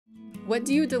What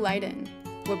do you delight in?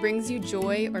 What brings you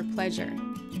joy or pleasure?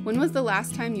 When was the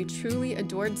last time you truly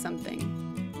adored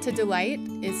something? To delight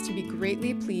is to be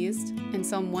greatly pleased, and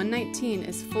Psalm 119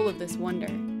 is full of this wonder.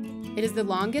 It is the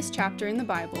longest chapter in the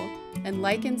Bible and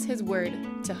likens His word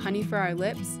to honey for our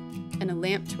lips and a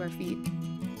lamp to our feet.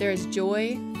 There is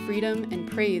joy, freedom, and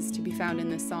praise to be found in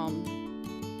this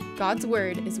psalm. God's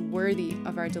word is worthy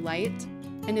of our delight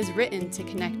and is written to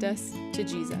connect us to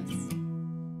Jesus.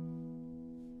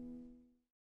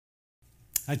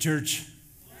 Hi, church.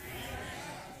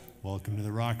 Welcome to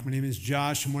the Rock. My name is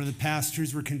Josh. I'm one of the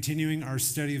pastors. We're continuing our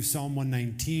study of Psalm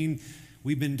 119.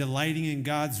 We've been delighting in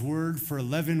God's word for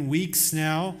 11 weeks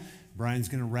now. Brian's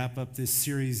going to wrap up this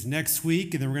series next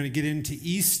week, and then we're going to get into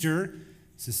Easter.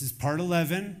 So this is part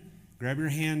 11. Grab your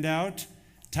handout.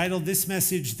 Titled this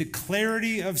message, The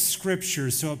Clarity of Scripture.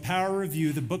 So a power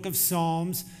review. The book of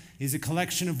Psalms is a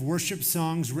collection of worship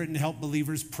songs written to help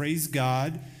believers praise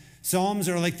God. Psalms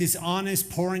are like this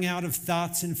honest pouring out of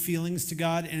thoughts and feelings to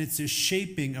God, and it's a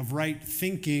shaping of right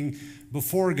thinking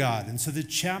before God. And so the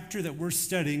chapter that we're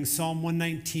studying, Psalm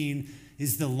 119,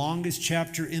 is the longest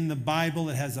chapter in the Bible.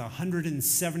 It has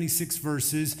 176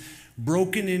 verses,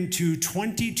 broken into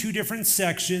 22 different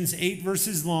sections, 8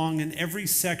 verses long, and every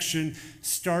section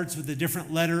starts with a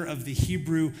different letter of the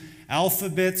Hebrew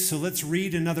alphabet. So let's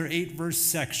read another 8-verse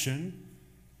section.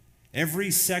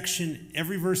 Every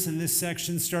verse in this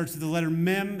section starts with the letter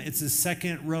Mem. It's the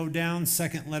second row down,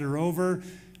 second letter over.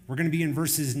 We're going to be in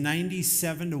verses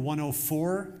 97 to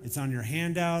 104. It's on your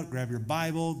handout. Grab your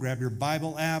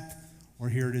Bible app, or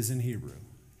here it is in Hebrew.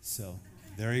 So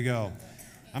there you go.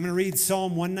 I'm going to read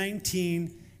Psalm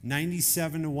 119,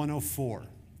 97 to 104.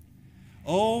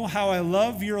 Oh, how I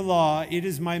love your law. It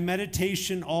is my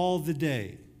meditation all the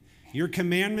day. Your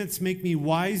commandments make me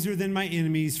wiser than my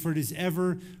enemies, for it is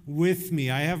ever with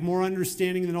me. I have more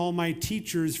understanding than all my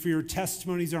teachers, for your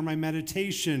testimonies are my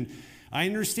meditation. I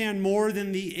understand more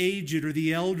than the aged or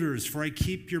the elders, for I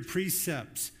keep your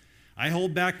precepts. I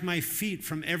hold back my feet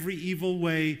from every evil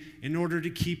way in order to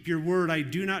keep your word. I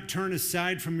do not turn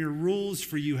aside from your rules,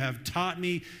 for you have taught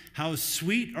me. How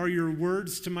sweet are your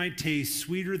words to my taste,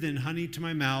 sweeter than honey to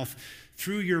my mouth.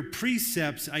 Through your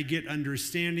precepts I get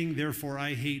understanding, therefore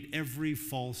I hate every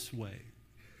false way.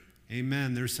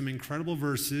 Amen. There's some incredible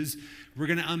verses. We're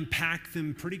going to unpack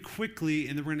them pretty quickly,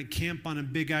 and then we're going to camp on a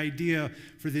big idea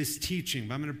for this teaching.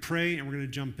 But I'm going to pray, and we're going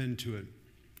to jump into it.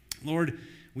 Lord,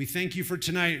 we thank you for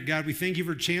tonight. God, we thank you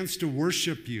for a chance to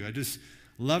worship you. I just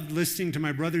loved listening to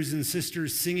my brothers and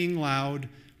sisters singing loud,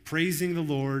 praising the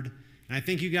Lord. And I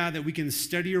thank you, God, that we can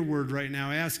study your word right now.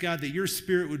 I ask, God, that your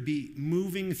spirit would be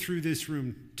moving through this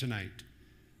room tonight,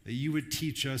 that you would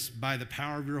teach us by the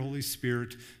power of your Holy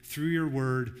Spirit through your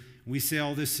word. We say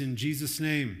all this in Jesus'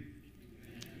 name.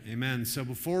 Amen. So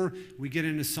before we get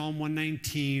into Psalm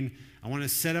 119, I want to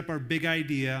set up our big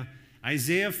idea.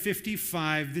 Isaiah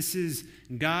 55, this is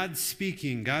God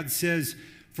speaking. God says,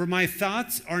 "For my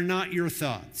thoughts are not your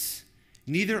thoughts.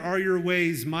 Neither are your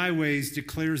ways my ways,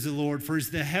 declares the Lord. For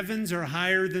as the heavens are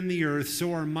higher than the earth,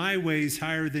 so are my ways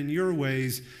higher than your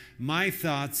ways, my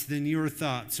thoughts than your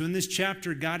thoughts." So in this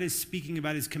chapter, God is speaking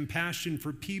about his compassion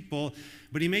for people,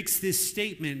 but he makes this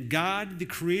statement: God, the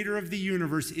creator of the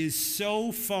universe, is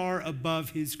so far above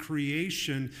his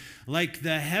creation, like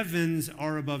the heavens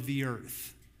are above the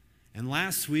earth. And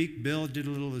last week, Bill did a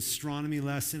little astronomy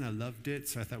lesson. I loved it,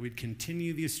 so I thought we'd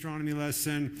continue the astronomy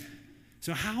lesson.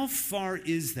 So how far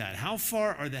is that? How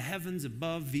far are the heavens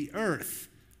above the earth?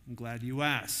 I'm glad you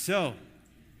asked. So,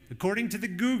 according to the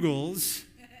Googles,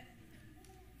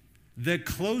 the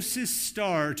closest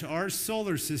star to our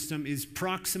solar system is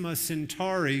Proxima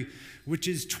Centauri, which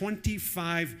is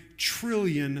 25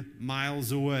 trillion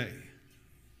miles away.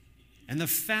 And the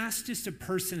fastest a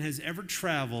person has ever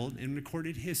traveled in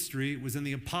recorded history was in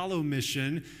the Apollo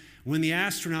mission. When the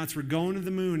astronauts were going to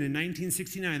the moon in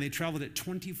 1969, they traveled at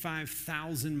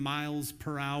 25,000 miles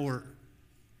per hour.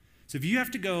 So if you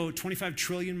have to go 25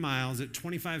 trillion miles at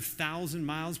 25,000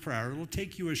 miles per hour, it will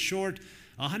take you a short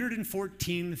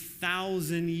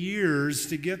 114,000 years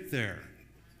to get there.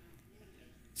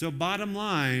 So bottom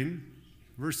line,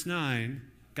 verse 9,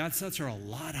 God's thoughts are a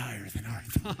lot higher than our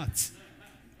thoughts.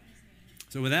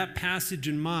 So with that passage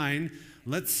in mind,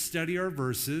 let's study our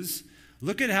verses.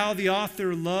 Look at how the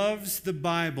author loves the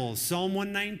Bible. Psalm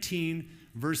 119,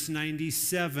 verse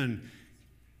 97.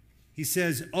 He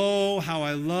says, "Oh, how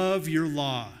I love your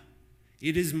law.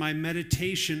 It is my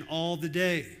meditation all the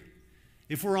day."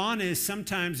 If we're honest,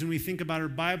 sometimes when we think about our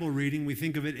Bible reading, we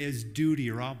think of it as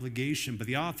duty or obligation. But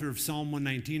the author of Psalm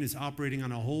 119 is operating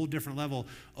on a whole different level.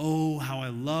 Oh, how I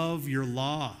love your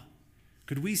law.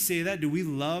 Could we say that? Do we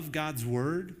love God's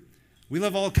word? We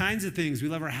love all kinds of things. We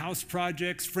love our house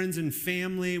projects, friends and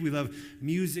family. We love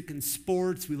music and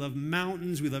sports. We love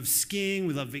mountains. We love skiing.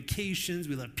 We love vacations.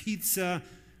 We love pizza.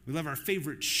 We love our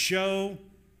favorite show.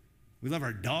 We love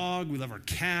our dog. We love our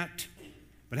cat.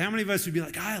 But how many of us would be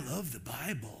like, I love the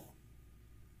Bible?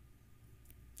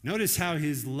 Notice how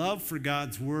his love for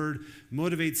God's word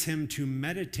motivates him to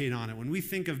meditate on it. When we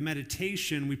think of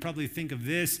meditation, we probably think of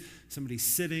this. Somebody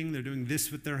sitting, they're doing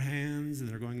this with their hands, and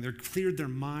they're cleared their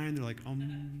mind. They're like,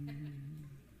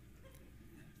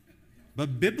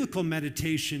 But biblical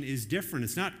meditation is different.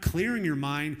 It's not clearing your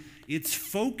mind. It's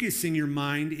focusing your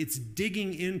mind. It's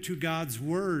digging into God's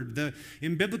word.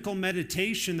 In biblical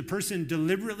meditation, the person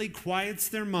deliberately quiets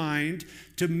their mind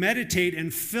to meditate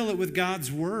and fill it with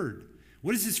God's word.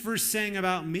 What is this verse saying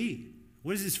about me?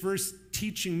 What is this verse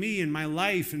teaching me in my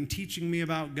life and teaching me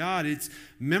about God? It's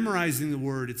memorizing the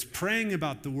word. It's praying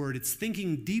about the word. It's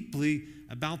thinking deeply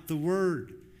about the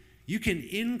word. You can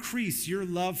increase your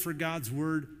love for God's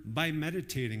word by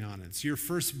meditating on it. So your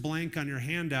first blank on your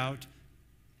handout,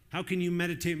 how can you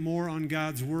meditate more on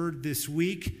God's word this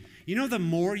week? You know, the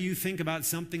more you think about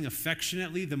something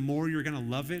affectionately, the more you're going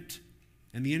to love it.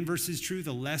 And the inverse is true.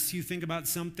 The less you think about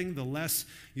something, the less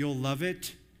you'll love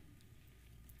it.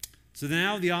 So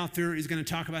now the author is going to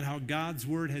talk about how God's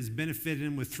word has benefited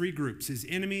him with three groups: his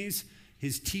enemies,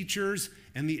 his teachers,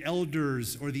 and the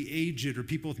elders or the aged or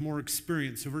people with more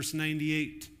experience. So verse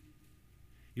 98,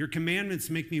 your commandments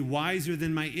make me wiser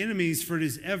than my enemies, for it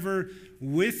is ever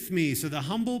with me. So the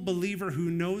humble believer who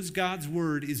knows God's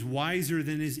word is wiser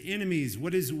than his enemies.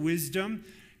 What is wisdom?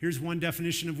 Here's one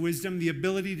definition of wisdom: the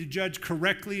ability to judge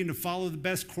correctly and to follow the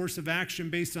best course of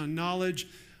action based on knowledge,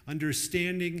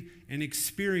 understanding, and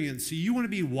experience. So you want to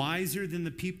be wiser than the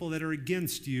people that are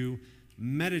against you.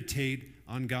 Meditate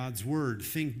on God's word.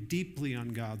 Think deeply on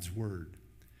God's word.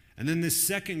 And then this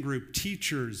second group,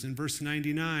 teachers, in verse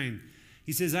 99,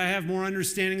 he says, I have more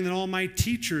understanding than all my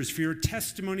teachers, for your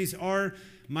testimonies are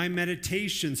my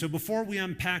meditation. So before we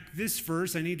unpack this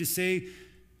verse, I need to say,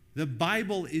 the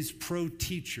Bible is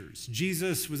pro-teachers.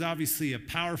 Jesus was obviously a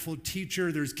powerful teacher.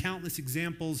 There's countless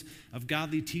examples of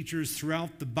godly teachers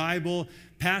throughout the Bible.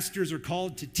 Pastors are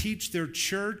called to teach their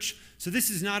church. So this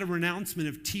is not a renouncement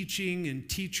of teaching and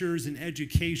teachers and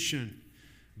education.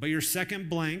 But your second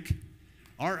blank,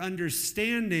 our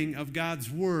understanding of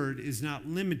God's word is not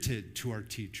limited to our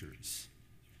teachers.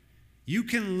 You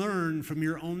can learn from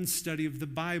your own study of the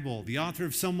Bible. The author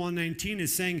of Psalm 119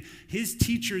 is saying his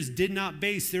teachers did not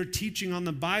base their teaching on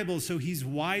the Bible, so he's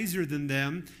wiser than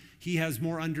them. He has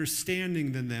more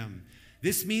understanding than them.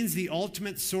 This means the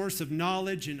ultimate source of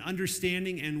knowledge and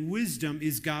understanding and wisdom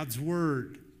is God's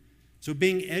word. So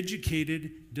being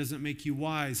educated doesn't make you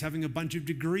wise. Having a bunch of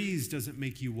degrees doesn't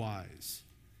make you wise.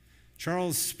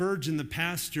 Charles Spurgeon, the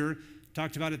pastor,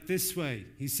 talked about it this way.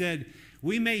 He said,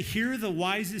 we may hear the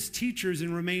wisest teachers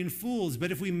and remain fools,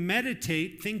 but if we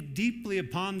meditate, think deeply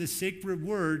upon the sacred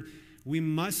word, we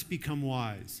must become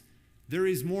wise. There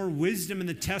is more wisdom in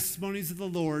the testimonies of the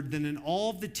Lord than in all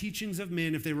of the teachings of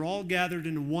men. If they were all gathered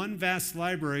into one vast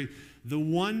library, the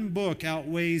one book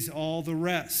outweighs all the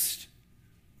rest.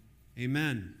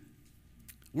 Amen.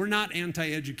 We're not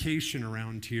anti-education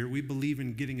around here. We believe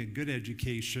in getting a good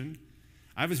education.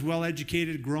 I was well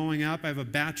educated growing up. I have a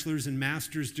bachelor's and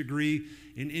master's degree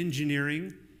in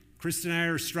engineering. Krista and I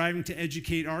are striving to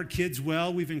educate our kids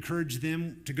well. We've encouraged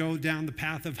them to go down the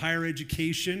path of higher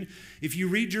education. If you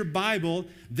read your Bible,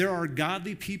 there are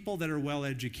godly people that are well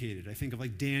educated. I think of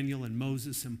like Daniel and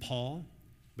Moses and Paul.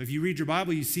 But if you read your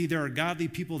Bible, you see there are godly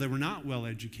people that were not well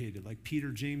educated, like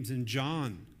Peter, James, and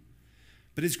John.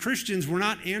 But as Christians, we're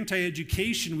not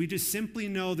anti-education. We just simply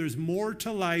know there's more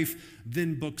to life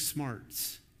than book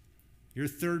smarts. Your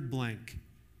third blank.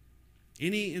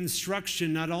 Any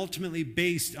instruction not ultimately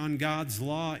based on God's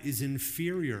law is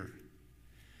inferior.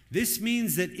 This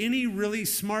means that any really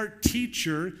smart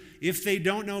teacher, if they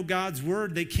don't know God's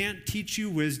word, they can't teach you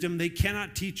wisdom. They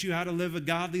cannot teach you how to live a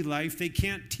godly life. They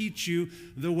can't teach you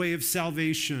the way of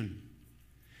salvation.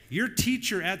 Your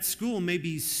teacher at school may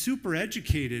be super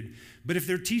educated, but if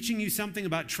they're teaching you something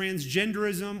about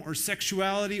transgenderism or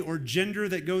sexuality or gender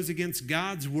that goes against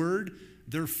God's word,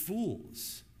 they're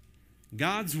fools.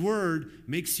 God's word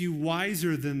makes you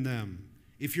wiser than them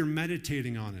if you're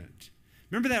meditating on it.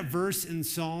 Remember that verse in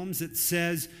Psalms that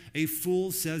says, a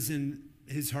fool says in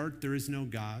his heart there is no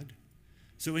God?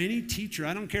 So any teacher,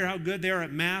 I don't care how good they are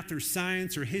at math or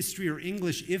science or history or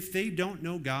English, if they don't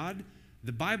know God,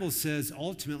 the Bible says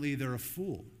ultimately they're a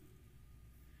fool.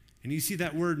 And you see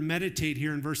that word meditate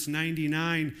here in verse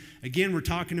 99. Again, we're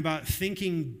talking about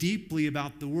thinking deeply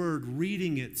about the word,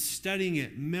 reading it, studying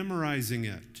it, memorizing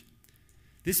it.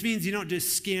 This means you don't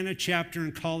just scan a chapter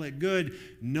and call it good.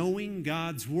 Knowing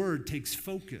God's word takes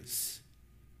focus.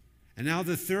 And now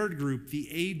the third group, the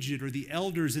aged or the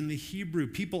elders in the Hebrew,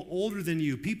 people older than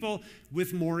you, people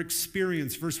with more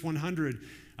experience. Verse 100,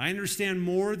 I understand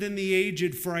more than the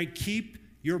aged, for I keep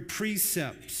your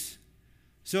precepts.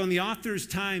 So in the author's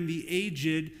time, the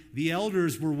aged, the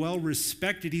elders were well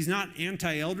respected. He's not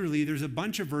anti-elderly. There's a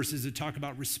bunch of verses that talk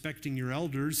about respecting your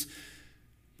elders.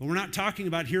 But we're not talking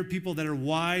about here people that are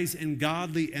wise and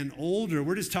godly and older.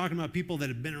 We're just talking about people that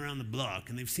have been around the block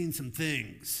and they've seen some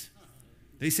things.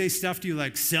 They say stuff to you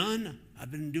like, son,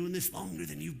 I've been doing this longer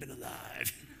than you've been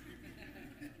alive.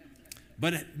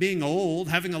 But being old,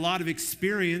 having a lot of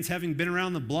experience, having been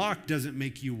around the block doesn't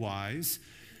make you wise.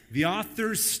 The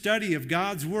author's study of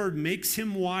God's word makes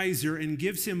him wiser and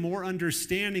gives him more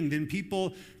understanding than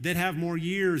people that have more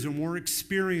years or more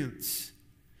experience.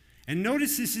 And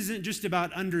notice this isn't just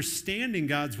about understanding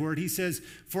God's word. He says,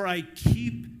 for I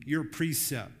keep your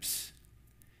precepts.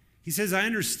 He says, I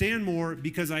understand more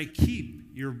because I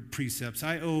keep your precepts.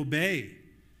 I obey.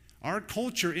 Our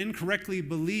culture incorrectly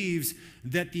believes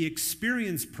that the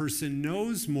experienced person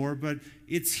knows more, but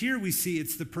it's here we see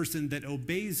it's the person that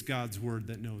obeys God's word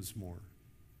that knows more.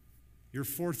 Your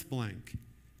fourth blank.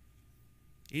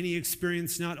 Any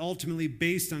experience not ultimately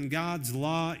based on God's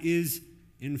law is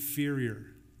inferior.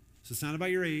 So it's not about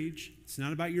your age. It's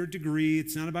not about your degree.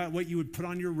 It's not about what you would put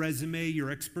on your resume, your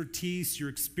expertise, your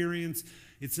experience.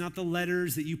 It's not the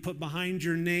letters that you put behind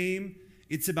your name.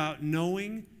 It's about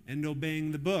knowing and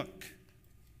obeying the book.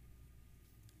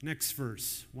 Next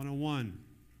verse, 101.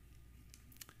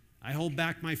 I hold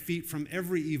back my feet from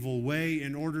every evil way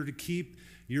in order to keep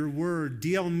your word.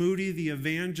 D.L. Moody, the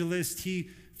evangelist, he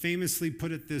famously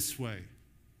put it this way.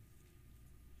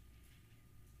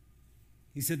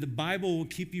 He said, the Bible will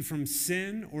keep you from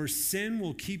sin, or sin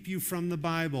will keep you from the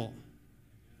Bible.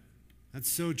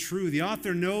 That's so true. The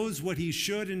author knows what he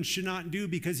should and should not do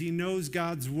because he knows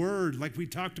God's word. Like we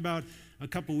talked about a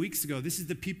couple weeks ago, this is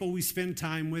the people we spend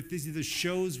time with. These are the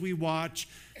shows we watch,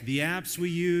 the apps we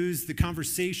use, the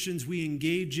conversations we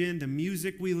engage in, the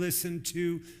music we listen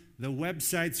to, the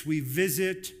websites we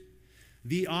visit.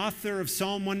 The author of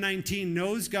Psalm 119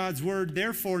 knows God's word,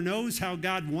 therefore knows how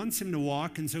God wants him to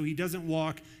walk, and so he doesn't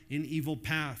walk in evil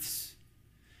paths.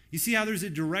 You see how there's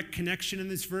a direct connection in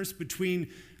this verse between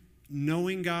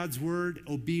knowing God's word,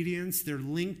 obedience, they're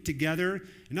linked together.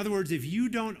 In other words, if you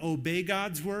don't obey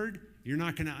God's word, you're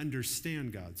not going to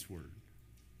understand God's word.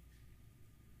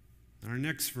 Our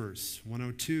next verse,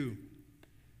 102.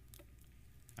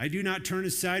 I do not turn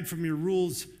aside from your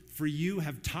rules, for you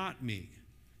have taught me.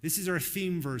 This is our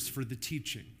theme verse for the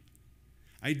teaching.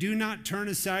 I do not turn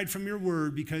aside from your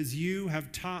word because you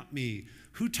have taught me.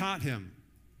 Who taught him?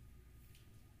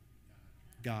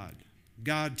 God.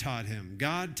 God taught him.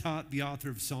 God taught the author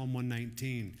of Psalm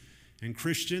 119. And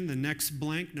Christian, the next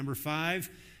blank, number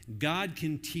 5, God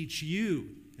can teach you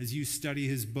as you study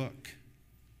his book.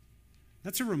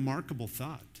 That's a remarkable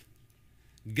thought.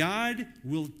 God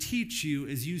will teach you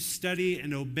as you study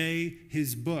and obey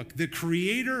his book. The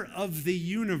creator of the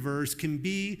universe can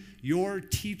be your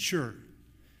teacher.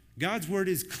 God's word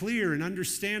is clear and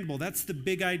understandable. That's the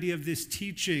big idea of this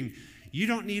teaching. You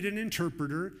don't need an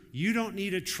interpreter. You don't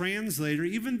need a translator.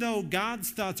 Even though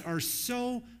God's thoughts are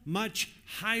so much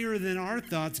higher than our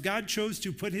thoughts, God chose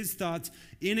to put his thoughts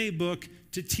in a book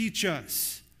to teach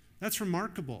us. That's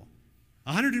remarkable.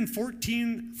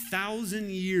 114,000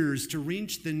 years to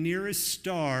reach the nearest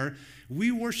star.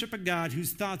 We worship a God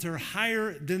whose thoughts are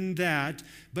higher than that,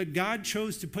 but God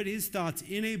chose to put his thoughts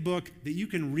in a book that you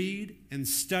can read and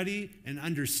study and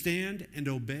understand and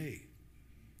obey.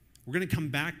 We're going to come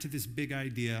back to this big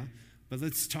idea, but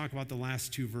let's talk about the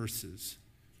last 2 verses.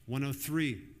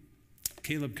 103.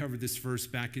 Caleb covered this verse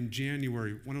back in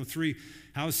January. 103.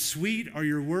 How sweet are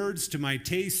your words to my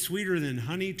taste, sweeter than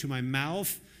honey to my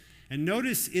mouth. And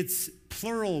notice it's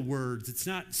plural words. It's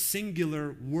not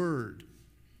singular word.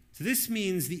 So this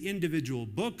means the individual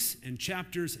books and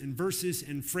chapters and verses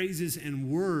and phrases and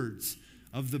words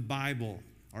of the Bible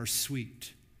are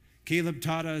sweet. Caleb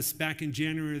taught us back in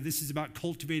January, this is about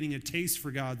cultivating a taste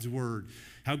for God's word,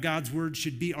 how God's word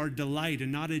should be our delight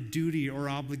and not a duty or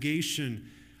obligation.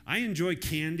 I enjoy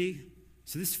candy,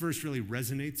 so this verse really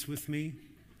resonates with me.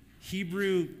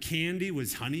 Hebrew candy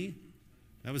was honey.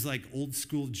 That was like old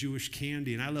school Jewish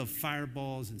candy, and I love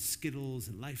Fireballs and Skittles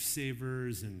and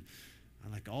Lifesavers, and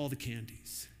I like all the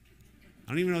candies.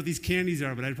 I don't even know what these candies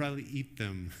are, but I'd probably eat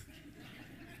them.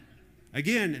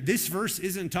 Again, this verse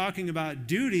isn't talking about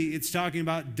duty, it's talking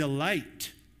about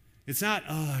delight. It's not,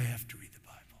 oh, I have to read the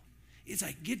Bible. It's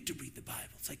I get to read the Bible.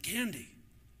 It's like candy.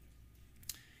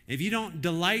 If you don't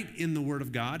delight in the Word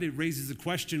of God, it raises the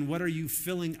question, what are you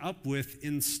filling up with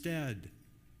instead?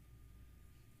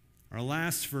 Our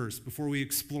last verse before we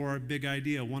explore our big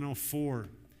idea, 104.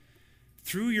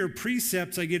 Through your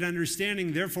precepts I get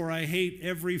understanding, therefore I hate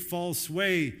every false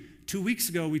way. 2 weeks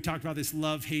ago we talked about this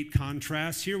love-hate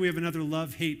contrast. Here we have another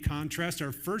love-hate contrast.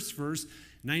 Our first verse,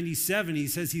 97, he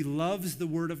says he loves the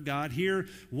Word of God. Here,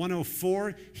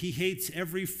 104, he hates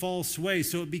every false way.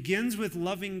 So it begins with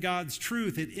loving God's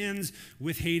truth. It ends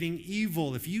with hating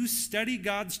evil. If you study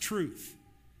God's truth,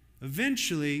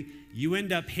 eventually you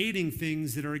end up hating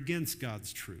things that are against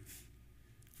God's truth.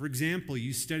 For example,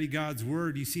 you study God's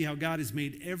Word, you see how God has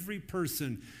made every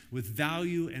person with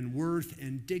value and worth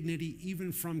and dignity,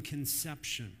 even from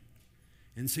conception.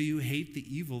 And so you hate the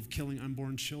evil of killing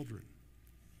unborn children.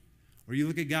 Or you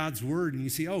look at God's Word and you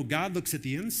see, oh, God looks at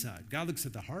the inside. God looks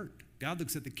at the heart. God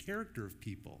looks at the character of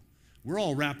people. We're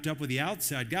all wrapped up with the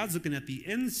outside. God's looking at the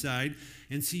inside,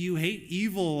 and so you hate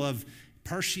evil of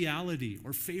partiality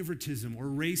or favoritism or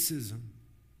racism.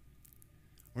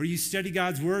 Or you study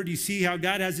God's Word, you see how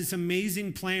God has this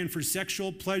amazing plan for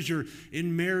sexual pleasure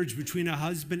in marriage between a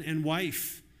husband and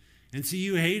wife. And so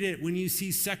you hate it when you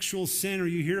see sexual sin or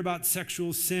you hear about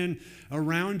sexual sin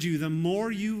around you. The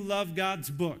more you love God's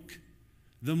book,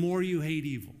 the more you hate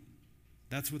evil.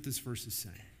 That's what this verse is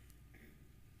saying.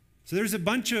 So there's a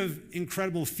bunch of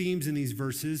incredible themes in these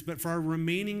verses, but for our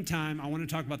remaining time, I want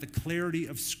to talk about the clarity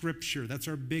of Scripture. That's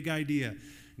our big idea.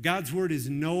 God's Word is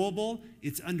knowable,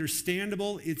 it's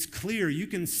understandable, it's clear. You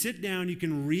can sit down, you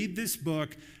can read this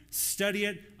book, study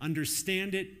it,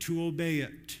 understand it, to obey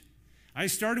it. I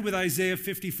started with Isaiah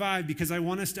 55 because I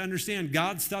want us to understand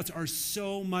God's thoughts are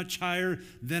so much higher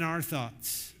than our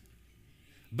thoughts.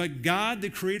 But God, the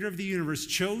creator of the universe,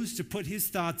 chose to put his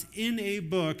thoughts in a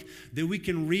book that we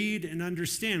can read and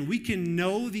understand. We can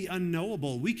know the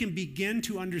unknowable. We can begin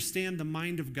to understand the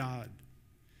mind of God.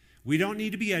 We don't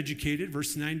need to be educated,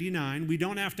 verse 99. We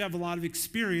don't have to have a lot of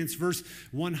experience, verse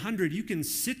 100. You can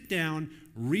sit down,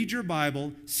 read your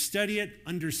Bible, study it,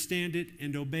 understand it,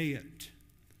 and obey it.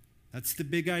 That's the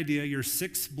big idea, your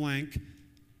sixth blank.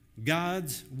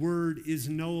 God's Word is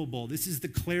knowable. This is the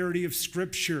clarity of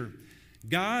Scripture.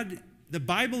 The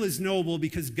Bible is knowable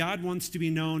because God wants to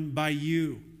be known by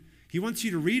you. He wants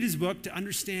you to read his book, to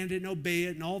understand it and obey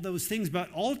it and all those things. But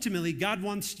ultimately, God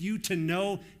wants you to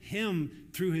know him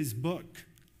through his book.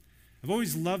 I've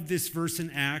always loved this verse in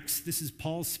Acts. This is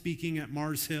Paul speaking at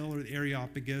Mars Hill or the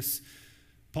Areopagus.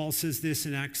 Paul says this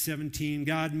in Acts 17,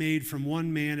 God made from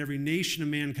one man every nation of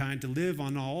mankind to live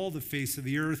on all the face of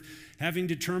the earth, having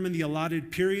determined the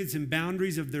allotted periods and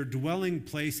boundaries of their dwelling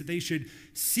place, that they should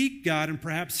seek God and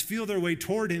perhaps feel their way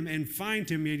toward him and find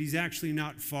him, yet he's actually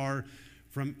not far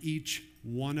from each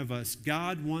one of us.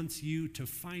 God wants you to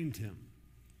find him.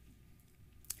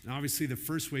 And obviously the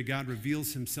first way God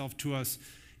reveals himself to us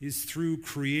is through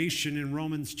creation. In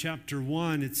Romans chapter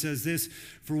 1, it says this,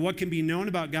 for what can be known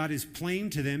about God is plain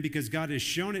to them because God has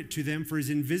shown it to them, for his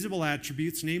invisible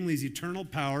attributes, namely his eternal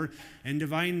power and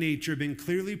divine nature, have been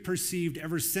clearly perceived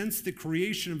ever since the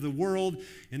creation of the world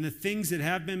and the things that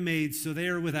have been made, so they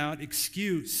are without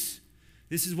excuse.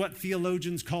 This is what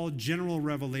theologians call general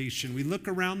revelation. We look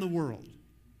around the world,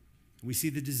 and we see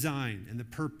the design and the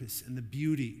purpose and the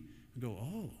beauty, and go,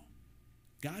 oh,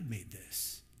 God made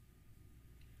this.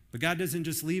 But God doesn't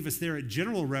just leave us there at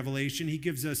general revelation. He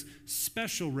gives us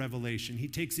special revelation. He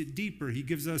takes it deeper. He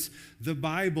gives us the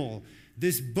Bible.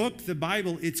 This book, the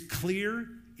Bible, it's clear,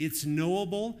 it's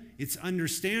knowable, it's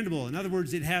understandable. In other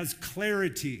words, it has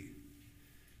clarity.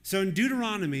 So in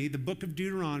Deuteronomy, the book of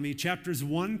Deuteronomy, chapters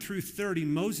 1 through 30,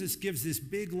 Moses gives this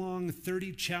big, long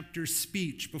 30-chapter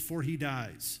speech before he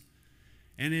dies.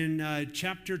 And in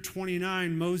chapter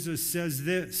 29, Moses says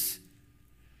this,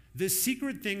 the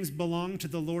secret things belong to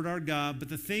the Lord our God, but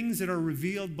the things that are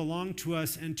revealed belong to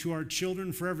us and to our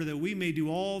children forever, that we may do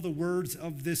all the words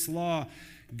of this law.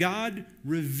 God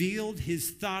revealed his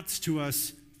thoughts to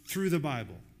us through the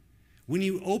Bible. When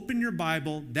you open your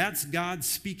Bible, that's God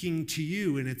speaking to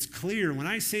you, and it's clear. When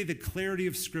I say the clarity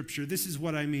of Scripture, this is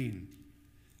what I mean.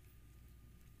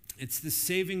 It's the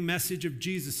saving message of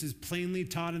Jesus is plainly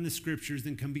taught in the Scriptures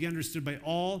and can be understood by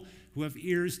all who have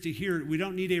ears to hear it. We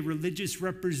don't need a religious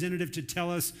representative to tell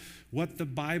us what the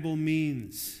Bible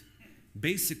means.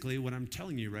 Basically, what I'm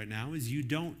telling you right now is you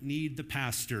don't need the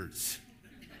pastors.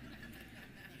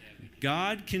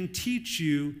 God can teach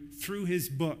you through his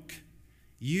book.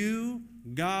 You,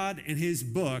 God, and his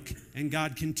book, and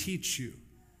God can teach you.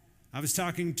 I was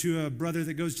talking to a brother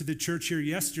that goes to the church here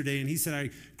yesterday, and he said, I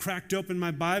cracked open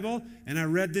my Bible, and I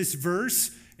read this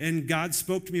verse, and God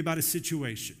spoke to me about a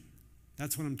situation.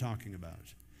 That's what I'm talking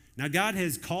about. Now, God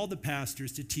has called the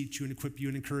pastors to teach you and equip you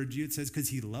and encourage you. It says because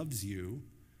he loves you.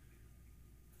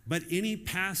 But any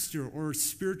pastor or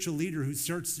spiritual leader who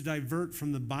starts to divert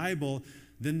from the Bible,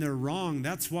 then they're wrong.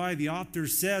 That's why the author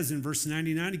says in verse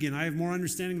 99 again, I have more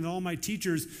understanding than all my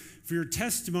teachers, for your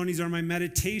testimonies are my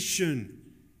meditation.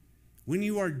 When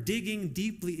you are digging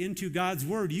deeply into God's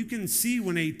word, you can see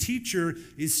when a teacher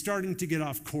is starting to get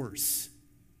off course.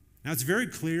 Now, it's very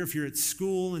clear if you're at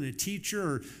school and a teacher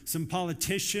or some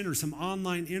politician or some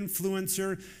online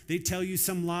influencer, they tell you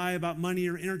some lie about money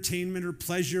or entertainment or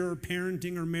pleasure or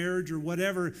parenting or marriage or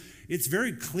whatever. It's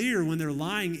very clear when they're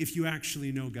lying if you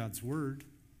actually know God's word.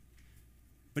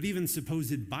 But even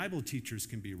supposed Bible teachers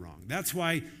can be wrong. That's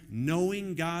why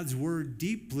knowing God's word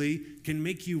deeply can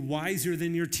make you wiser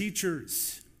than your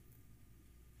teachers.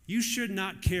 You should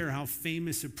not care how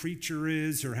famous a preacher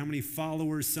is or how many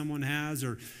followers someone has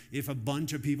or if a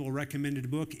bunch of people recommended a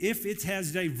book. If it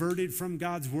has diverted from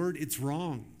God's word, it's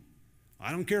wrong.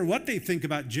 I don't care what they think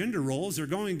about gender roles. They're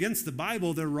going against the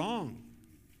Bible. They're wrong.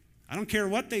 I don't care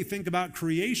what they think about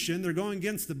creation. They're going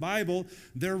against the Bible.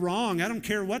 They're wrong. I don't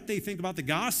care what they think about the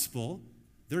gospel.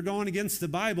 They're going against the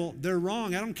Bible. They're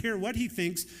wrong. I don't care what he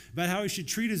thinks about how he should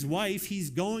treat his wife. He's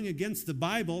going against the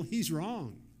Bible. He's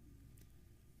wrong.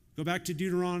 Go back to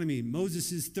Deuteronomy,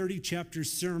 Moses' 30-chapter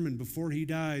sermon before he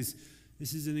dies.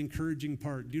 This is an encouraging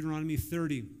part. Deuteronomy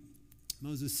 30.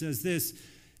 Moses says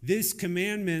this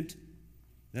commandment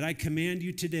that I command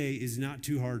you today is not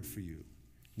too hard for you.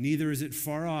 Neither is it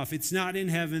far off. It's not in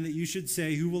heaven that you should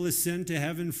say, who will ascend to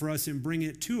heaven for us and bring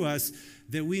it to us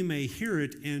that we may hear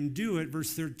it and do it.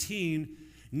 Verse 13,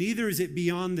 neither is it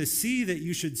beyond the sea that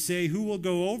you should say, who will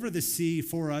go over the sea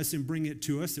for us and bring it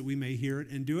to us that we may hear it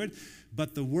and do it.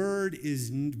 But the word is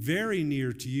very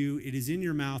near to you. It is in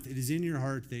your mouth. It is in your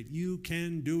heart that you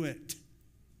can do it.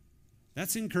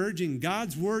 That's encouraging.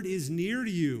 God's word is near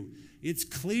to you. It's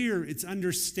clear. It's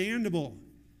understandable.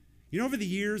 You know, over the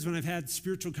years when I've had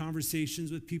spiritual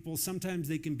conversations with people, sometimes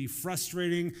they can be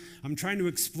frustrating. I'm trying to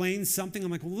explain something.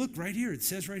 I'm like, well, look, right here. It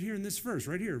says right here in this verse,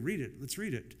 right here. Read it. Let's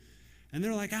read it. And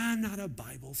they're like, I'm not a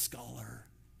Bible scholar.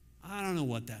 I don't know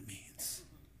what that means.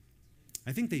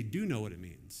 I think they do know what it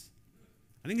means.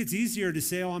 I think it's easier to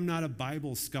say, oh, I'm not a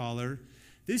Bible scholar.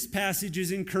 This passage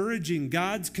is encouraging.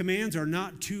 God's commands are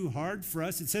not too hard for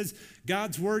us. It says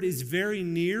God's word is very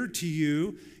near to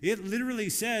you. It literally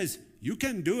says, you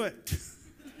can do it.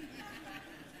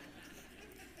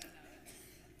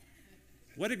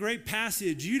 What a great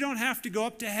passage. You don't have to go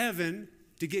up to heaven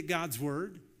to get God's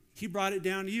word. He brought it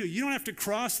down to you. You don't have to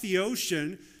cross the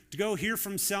ocean to go hear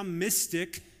from some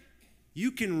mystic. You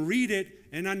can read it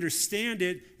and understand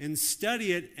it and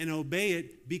study it and obey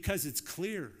it because it's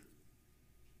clear.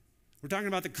 We're talking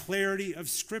about the clarity of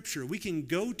Scripture. We can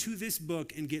go to this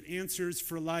book and get answers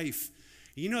for life.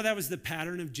 You know that was the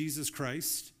pattern of Jesus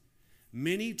Christ.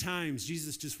 Many times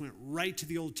Jesus just went right to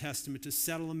the Old Testament to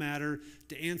settle a matter,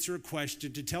 to answer a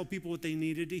question, to tell people what they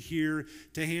needed to hear,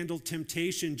 to handle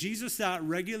temptation. Jesus thought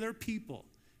regular people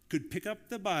could pick up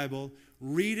the Bible,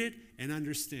 read it, and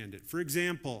understand it. For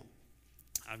example,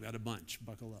 I've got a bunch.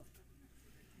 Buckle up.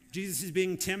 Jesus is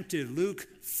being tempted. Luke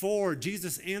 4,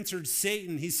 Jesus answered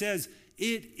Satan. He says,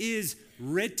 it is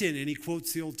written, and he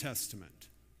quotes the Old Testament.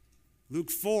 Luke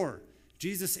 4,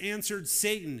 Jesus answered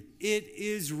Satan, it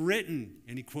is written,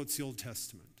 and he quotes the Old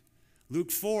Testament.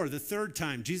 Luke 4, the third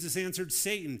time, Jesus answered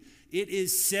Satan, it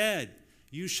is said,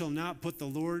 you shall not put the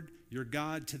Lord your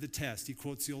God to the test. He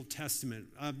quotes the Old Testament.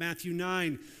 Matthew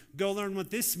 9, go learn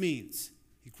what this means.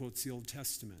 He quotes the Old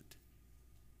Testament.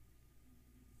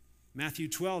 Matthew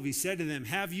 12, he said to them,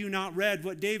 have you not read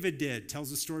what David did?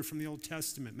 Tells a story from the Old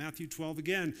Testament. Matthew 12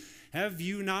 again, have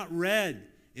you not read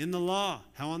in the law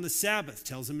how on the Sabbath?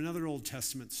 Tells him another Old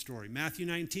Testament story. Matthew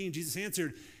 19, Jesus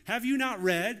answered, have you not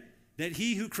read that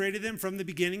he who created them from the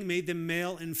beginning made them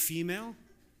male and female?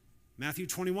 Matthew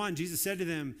 21, Jesus said to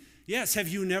them, yes, have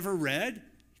you never read?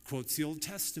 He quotes the Old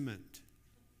Testament.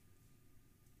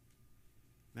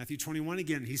 Matthew 21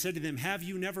 again, he said to them, have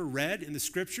you never read in the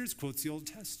Scriptures? Quotes the Old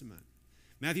Testament.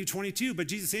 Matthew 22, but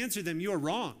Jesus answered them, you are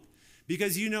wrong,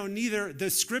 because you know neither the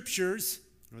Scriptures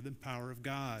nor the power of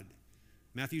God.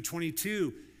 Matthew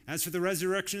 22, as for the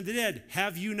resurrection of the dead,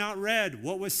 have you not read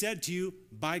what was said to you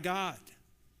by God?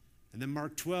 And then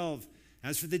Mark 12,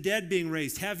 as for the dead being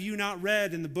raised, have you not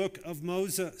read in the book of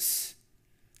Moses?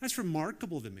 That's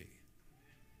remarkable to me.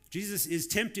 Jesus is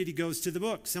tempted, he goes to the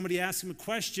book. Somebody asks him a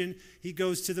question, he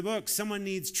goes to the book. Someone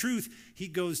needs truth, he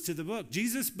goes to the book.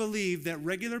 Jesus believed that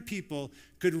regular people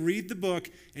could read the book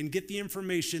and get the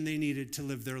information they needed to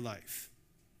live their life.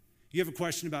 You have a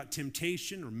question about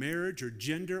temptation or marriage or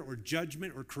gender or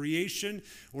judgment or creation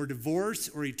or divorce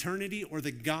or eternity or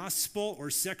the gospel or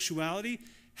sexuality.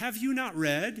 Have you not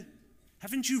read?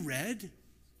 Haven't you read?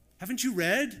 Haven't you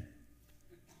read?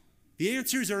 The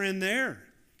answers are in there.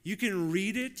 You can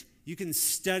read it. You can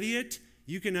study it.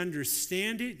 You can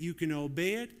understand it. You can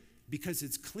obey it because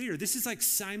it's clear. This is like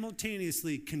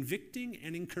simultaneously convicting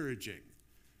and encouraging.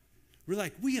 We're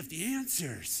like, we have the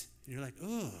answers. And you're like,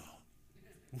 oh.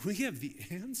 We have the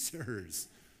answers.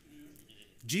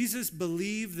 Jesus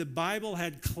believed the Bible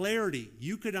had clarity.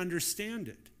 You could understand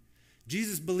it.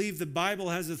 Jesus believed the Bible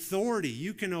has authority.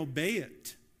 You can obey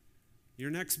it.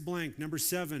 Your next blank, number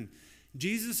 7.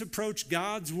 Jesus approached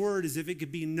God's word as if it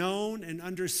could be known and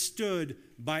understood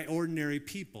by ordinary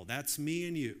people. That's me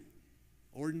and you.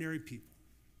 Ordinary people.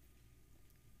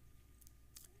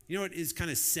 You know what is kind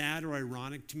of sad or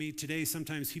ironic to me today?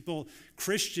 Sometimes people,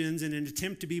 Christians, in an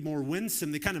attempt to be more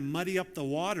winsome, they kind of muddy up the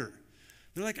water.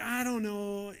 They're like, I don't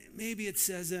know, maybe it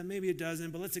says that, maybe it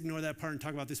doesn't, but let's ignore that part and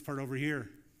talk about this part over here.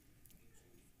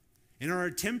 In our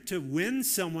attempt to win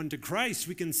someone to Christ,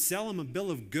 we can sell them a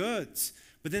bill of goods.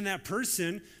 But then that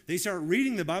person, they start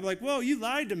reading the Bible like, whoa, you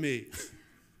lied to me.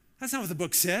 That's not what the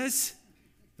book says.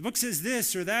 The book says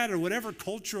this or that or whatever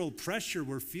cultural pressure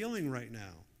we're feeling right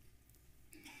now.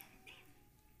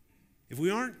 If we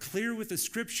aren't clear with the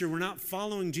scripture, we're not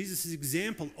following Jesus'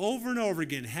 example over and over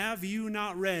again. Have you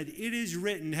not read? It is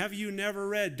written. Have you never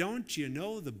read? Don't you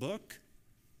know the book?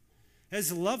 As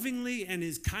lovingly and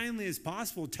as kindly as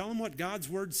possible, tell them what God's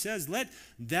word says. Let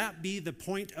that be the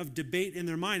point of debate in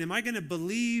their mind. Am I going to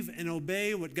believe and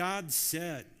obey what God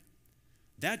said?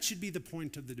 That should be the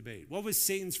point of the debate. What was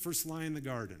Satan's first lie in the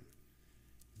garden?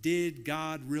 Did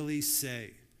God really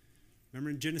say?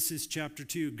 Remember in Genesis chapter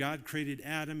 2, God created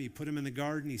Adam. He put him in the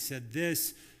garden. He said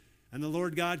this, and the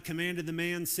Lord God commanded the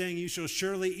man, saying, you shall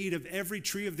surely eat of every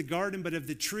tree of the garden, but of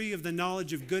the tree of the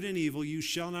knowledge of good and evil you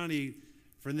shall not eat.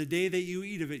 For in the day that you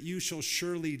eat of it, you shall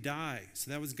surely die.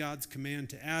 So that was God's command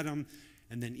to Adam.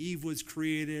 And then Eve was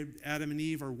created. Adam and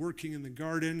Eve are working in the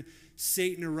garden.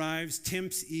 Satan arrives,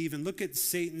 tempts Eve. And look at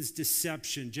Satan's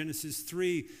deception. Genesis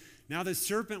 3. Now the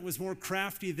serpent was more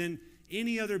crafty than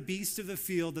any other beast of the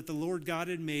field that the Lord God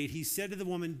had made. He said to the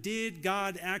woman, did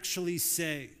God actually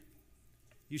say,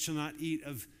 you shall not eat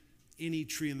of any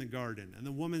tree in the garden? And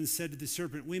the woman said to the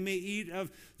serpent, we may eat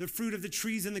of the fruit of the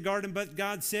trees in the garden, but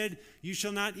God said, you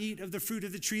shall not eat of the fruit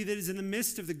of the tree that is in the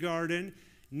midst of the garden,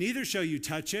 neither shall you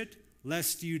touch it,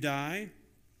 lest you die.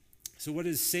 So what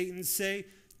does Satan say?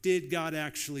 Did God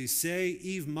actually say?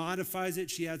 Eve modifies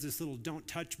it. She adds this little don't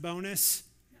touch bonus.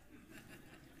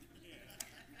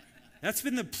 That's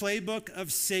been the playbook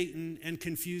of Satan and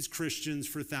confused Christians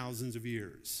for thousands of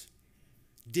years.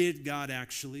 Did God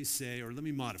actually say, or let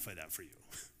me modify that for you.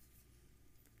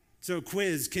 So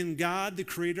quiz, can God, the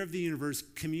creator of the universe,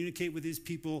 communicate with his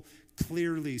people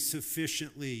clearly,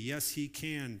 sufficiently? Yes, he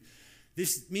can.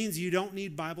 This means you don't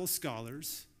need Bible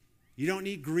scholars. You don't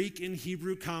need Greek and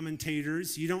Hebrew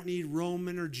commentators. You don't need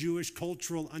Roman or Jewish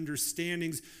cultural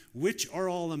understandings, which are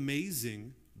all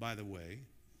amazing, by the way.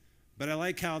 But I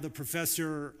like how the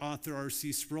professor, author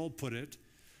R.C. Sproul put it.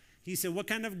 He said, what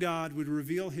kind of God would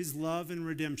reveal his love and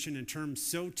redemption in terms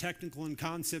so technical and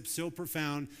concepts so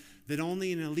profound that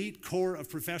only an elite core of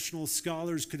professional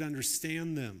scholars could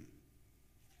understand them?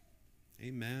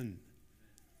 Amen.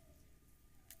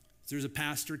 So there's a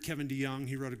pastor, Kevin DeYoung.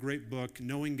 He wrote a great book,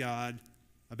 Knowing God,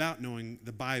 about knowing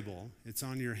the Bible. It's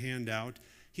on your handout.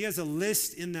 He has a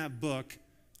list in that book.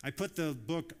 I put the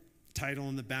book title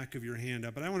in the back of your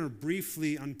handout, but I want to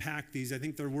briefly unpack these. I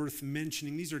think they're worth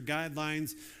mentioning. These are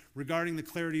guidelines regarding the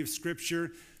clarity of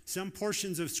Scripture. Some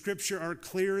portions of Scripture are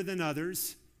clearer than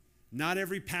others. Not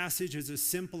every passage has a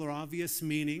simple or obvious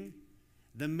meaning.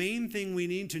 The main thing we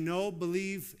need to know,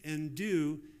 believe, and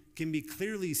do can be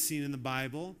clearly seen in the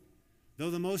Bible.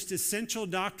 Though the most essential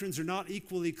doctrines are not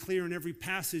equally clear in every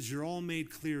passage, they're all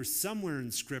made clear somewhere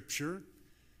in Scripture.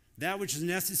 That which is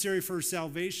necessary for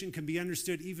salvation can be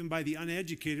understood even by the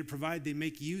uneducated, provided they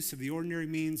make use of the ordinary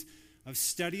means of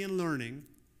study and learning.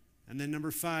 And then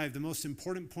number 5, the most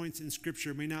important points in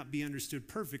Scripture may not be understood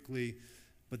perfectly,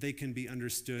 but they can be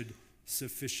understood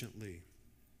sufficiently.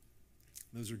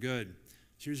 Those are good.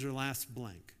 Here's your last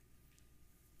blank.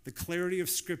 The clarity of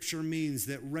Scripture means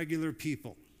that regular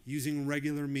people, using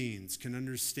regular means, can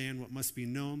understand what must be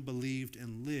known, believed,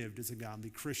 and lived as a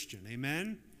godly Christian.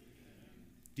 Amen?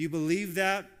 Do you believe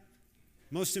that?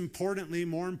 More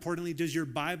importantly, do your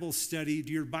Bible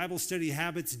study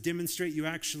habits demonstrate you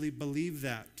actually believe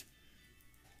that?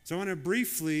 So I want to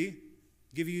briefly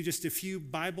give you just a few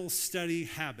Bible study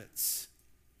habits.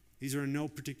 These are in no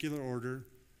particular order.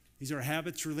 These are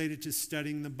habits related to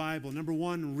studying the Bible. Number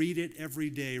one, read it every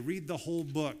day. Read the whole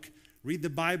book. Read the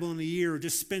Bible in a year, or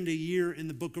just spend a year in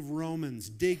the book of Romans.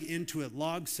 Dig into it.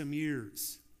 Log some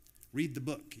years. Read the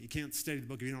book. You can't study the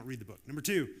book if you don't read the book. Number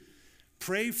two,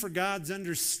 pray for God's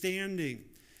understanding.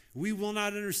 We will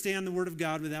not understand the Word of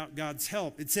God without God's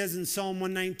help. It says in Psalm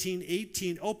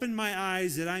 119:18, open my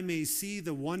eyes that I may see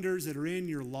the wonders that are in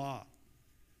your law.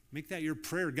 Make that your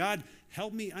prayer. God,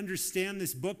 help me understand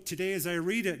this book today as I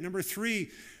read it. Number three,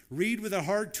 read with a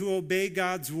heart to obey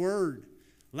God's Word.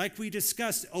 Like we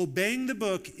discussed, obeying the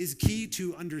book is key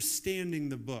to understanding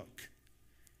the book.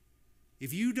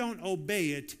 If you don't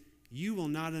obey it, you will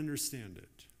not understand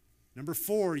it. Number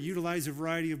four, utilize a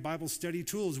variety of Bible study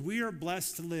tools. We are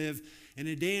blessed to live in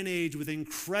a day and age with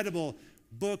incredible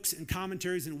books and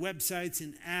commentaries and websites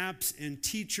and apps and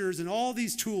teachers and all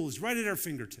these tools right at our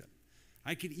fingertip.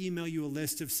 I could email you a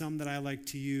list of some that I like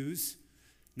to use.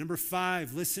 Number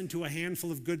five, listen to a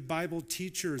handful of good Bible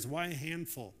teachers. Why a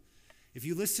handful? If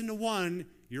you listen to one,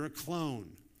 you're a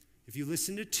clone. If you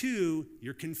listen to two,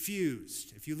 you're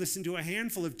confused. If you listen to a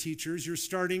handful of teachers, you're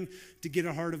starting to get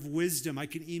a heart of wisdom. I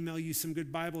can email you some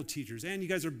good Bible teachers. And you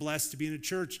guys are blessed to be in a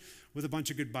church with a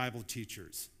bunch of good Bible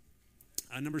teachers.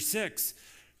 Number six,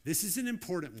 this is an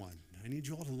important one. I need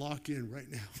you all to lock in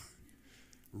right now.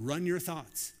 Run your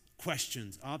thoughts,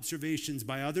 questions, observations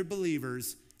by other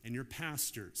believers and your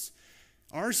pastors.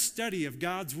 Our study of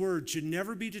God's Word should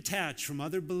never be detached from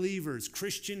other believers,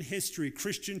 Christian history,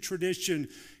 Christian tradition,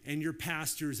 and your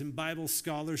pastors and Bible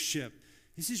scholarship.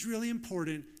 This is really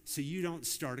important so you don't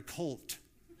start a cult.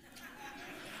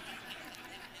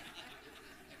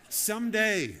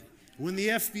 Someday, when the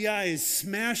FBI is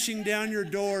smashing down your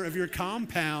door of your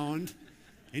compound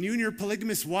and you and your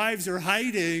polygamous wives are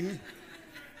hiding,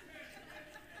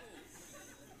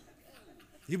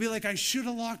 you'll be like, I should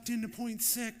have locked into point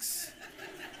 6.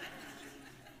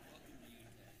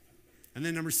 And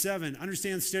then number 7,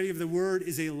 understand study of the Word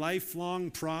is a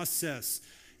lifelong process.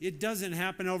 It doesn't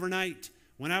happen overnight.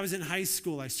 When I was in high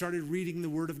school, I started reading the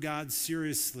Word of God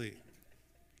seriously.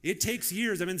 It takes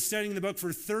years. I've been studying the book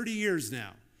for 30 years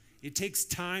now. It takes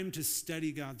time to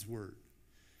study God's Word.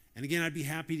 And again, I'd be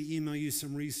happy to email you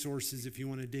some resources if you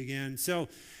want to dig in. So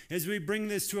as we bring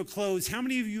this to a close, how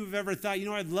many of you have ever thought,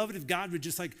 I'd love it if God would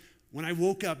just when I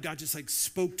woke up, God just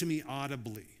spoke to me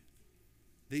audibly.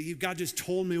 That God just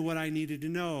told me what I needed to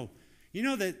know. You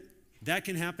know that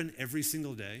can happen every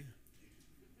single day.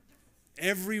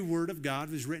 Every word of God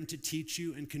was written to teach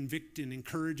you and convict and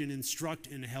encourage and instruct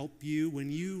and help you.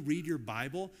 When you read your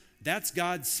Bible, that's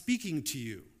God speaking to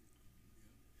you.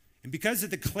 And because of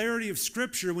the clarity of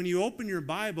Scripture, when you open your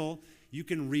Bible, you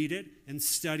can read it and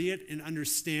study it and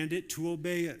understand it to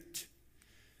obey it.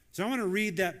 So I want to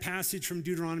read that passage from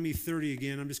Deuteronomy 30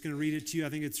 again. I'm just going to read it to you. I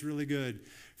think it's really good.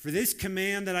 For this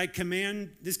commandment that I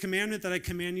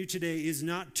command you today is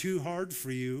not too hard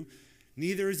for you,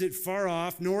 neither is it far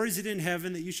off, nor is it in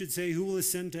heaven that you should say, who will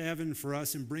ascend to heaven for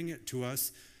us and bring it to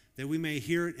us, that we may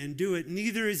hear it and do it.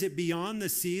 Neither is it beyond the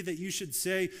sea that you should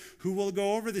say, who will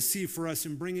go over the sea for us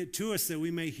and bring it to us, that we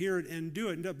may hear it and do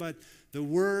it. But the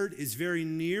word is very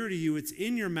near to you. It's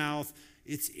in your mouth.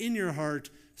 It's in your heart,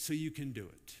 so you can do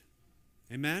it.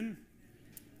 Amen?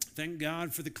 Thank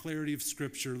God for the clarity of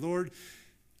Scripture. Lord,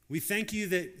 we thank you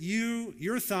that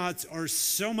your thoughts are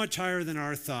so much higher than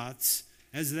our thoughts,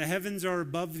 as the heavens are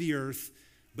above the earth,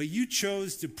 but you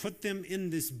chose to put them in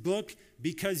this book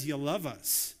because you love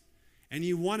us, and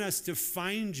you want us to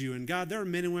find you. And God, there are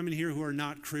men and women here who are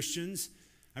not Christians.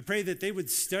 I pray that they would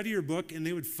study your book and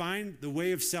they would find the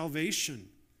way of salvation.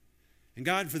 And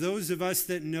God, for those of us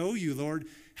that know you, Lord,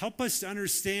 help us to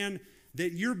understand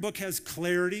that your book has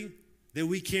clarity, that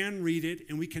we can read it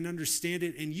and we can understand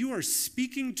it. And you are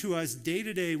speaking to us day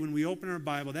to day when we open our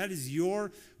Bible. That is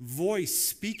your voice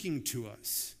speaking to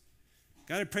us.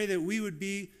 God, I pray that we would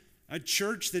be a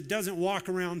church that doesn't walk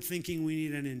around thinking we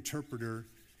need an interpreter,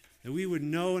 that we would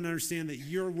know and understand that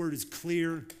your word is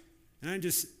clear. And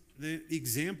the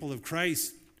example of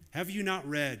Christ, have you not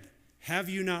read? Have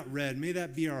you not read? May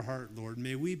that be our heart, Lord.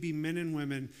 May we be men and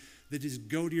women that just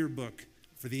go to your book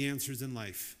for the answers in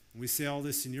life. And we say all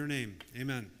this in your name.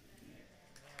 Amen.